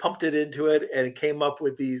 pumped it into it, and it came up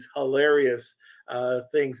with these hilarious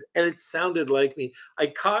things, and it sounded like me. I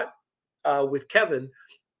caught with Kevin,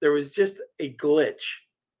 there was just a glitch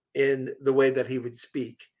in the way that he would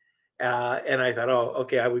speak, and I thought, oh,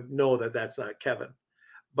 okay, I would know that that's not Kevin.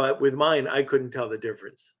 But with mine, I couldn't tell the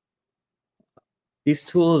difference. These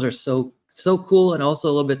tools are so cool and also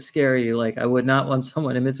a little bit scary. Like, I would not want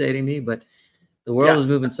someone imitating me, but the world is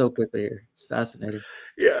moving so quickly here. It's fascinating.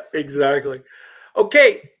 Yeah, exactly.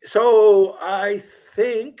 Okay, so I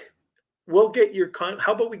think we'll get your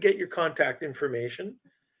how about we get your contact information,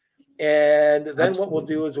 and then what we'll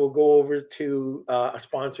do is we'll go over to a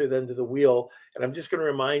sponsor, then to the wheel. And I'm just going to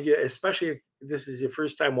remind you, especially if this is your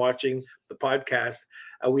first time watching the podcast,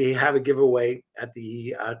 we have a giveaway at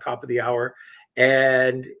the top of the hour,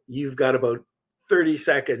 and you've got about 30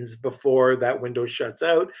 seconds before that window shuts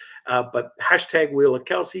out. But hashtag Wheel of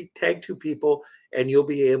Kelsey, tag 2 people, and you'll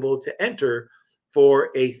be able to enter for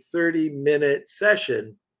a 30-minute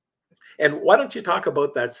session. And why don't you talk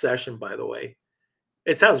about that session, by the way?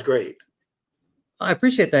 It sounds great. I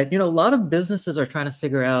appreciate that. A lot of businesses are trying to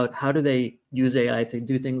figure out how do they use AI to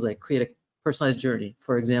do things like create a personalized journey.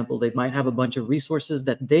 For example, they might have a bunch of resources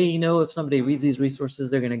that they know if somebody reads these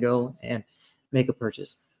resources, they're going to go and make a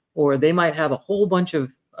purchase. Or they might have a whole bunch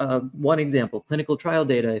of, one example, clinical trial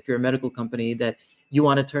data. If you're a medical company that you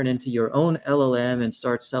want to turn into your own LLM and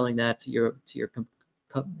start selling that to your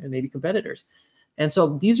maybe competitors. And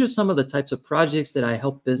so these are some of the types of projects that I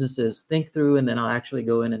help businesses think through, and then I'll actually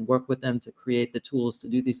go in and work with them to create the tools to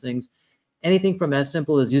do these things. Anything from as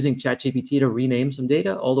simple as using ChatGPT to rename some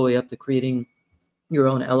data, all the way up to creating your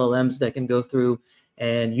own LLMs that can go through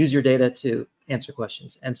and use your data to answer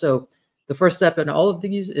questions. And so the first step in all of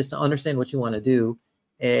these is to understand what you want to do.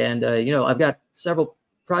 And, I've got several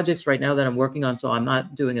projects right now that I'm working on, so I'm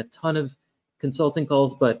not doing a ton of consulting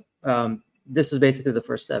calls, but this is basically the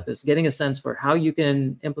first step, is getting a sense for how you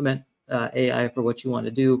can implement AI for what you want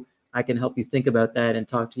to do. I can help you think about that and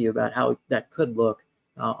talk to you about how that could look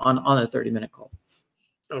on a 30-minute call.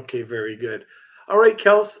 Okay, very good. All right,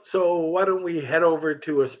 Kels, so why don't we head over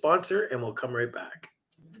to a sponsor and we'll come right back.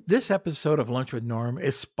 This episode of Lunch with Norm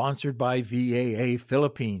is sponsored by VAA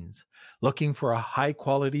Philippines. Looking for a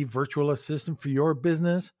high-quality virtual assistant for your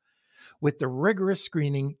business? With the rigorous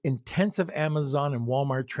screening, intensive Amazon and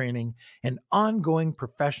Walmart training, and ongoing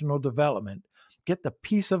professional development, get the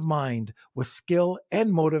peace of mind with skilled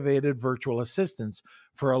and motivated virtual assistants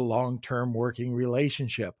for a long-term working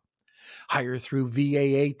relationship. Hire through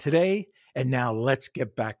VAA today, and now let's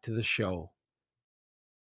get back to the show.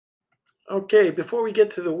 Okay, before we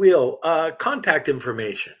get to the wheel, contact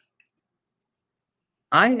information.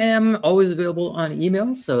 I am always available on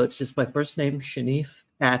email, so it's just my first name, Shanif,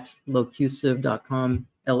 at locusive.com,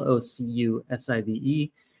 LOCUSIVE.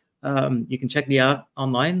 You can check me out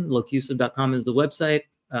online. Locusive.com is the website.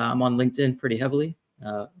 I'm on LinkedIn pretty heavily.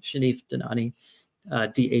 Shanif Dhanani,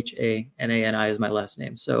 Dhanani is my last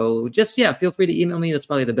name. So just, feel free to email me. That's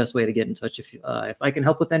probably the best way to get in touch. If I can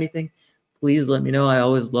help with anything, please let me know. I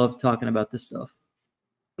always love talking about this stuff.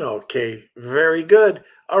 Okay, very good.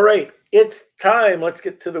 All right, it's time. Let's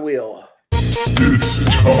get to the wheel. It's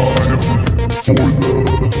time for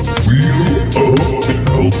the Wheel of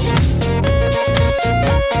Kelsey.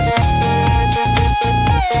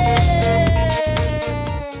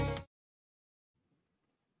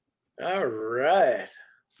 All right.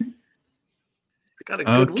 Got a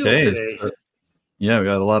good wheel today. So, we got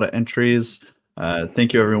a lot of entries.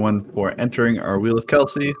 Thank you, everyone, for entering our Wheel of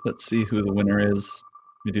Kelsey. Let's see who the winner is.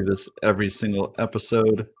 We do this every single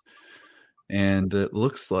episode. And it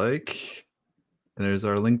looks like there's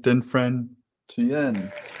our LinkedIn friend,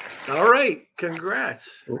 Tien. All right.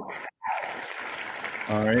 Congrats.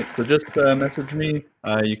 All right. So just message me.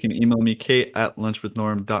 You can email me,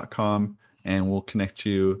 kate@lunchwithnorm.com, and we'll connect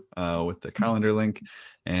you with the calendar link.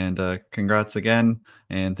 And congrats again.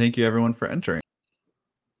 And thank you, everyone, for entering.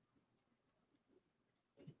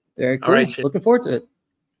 Very cool. All right, looking forward to it.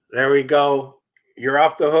 There we go. You're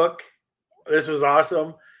off the hook. This was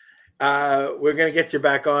awesome. we're going to get you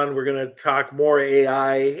back on. We're going to talk more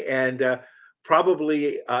AI, and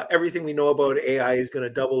probably everything we know about AI is going to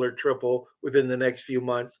double or triple within the next few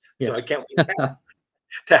months. So I Yes. can't wait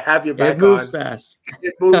to have you It back moves on. fast.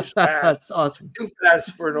 It moves fast. That's awesome. Too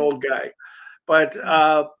fast for an old guy. But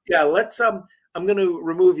yeah, let's. I'm going to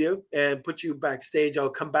remove you and put you backstage. I'll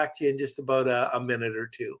come back to you in just about a minute or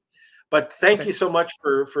two. But thank you so much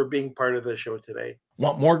for being part of the show today.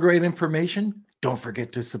 Want more great information? Don't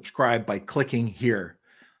forget to subscribe by clicking here.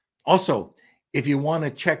 Also, if you want to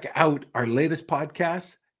check out our latest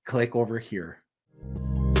podcast, click over here.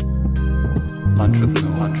 Lunch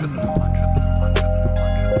with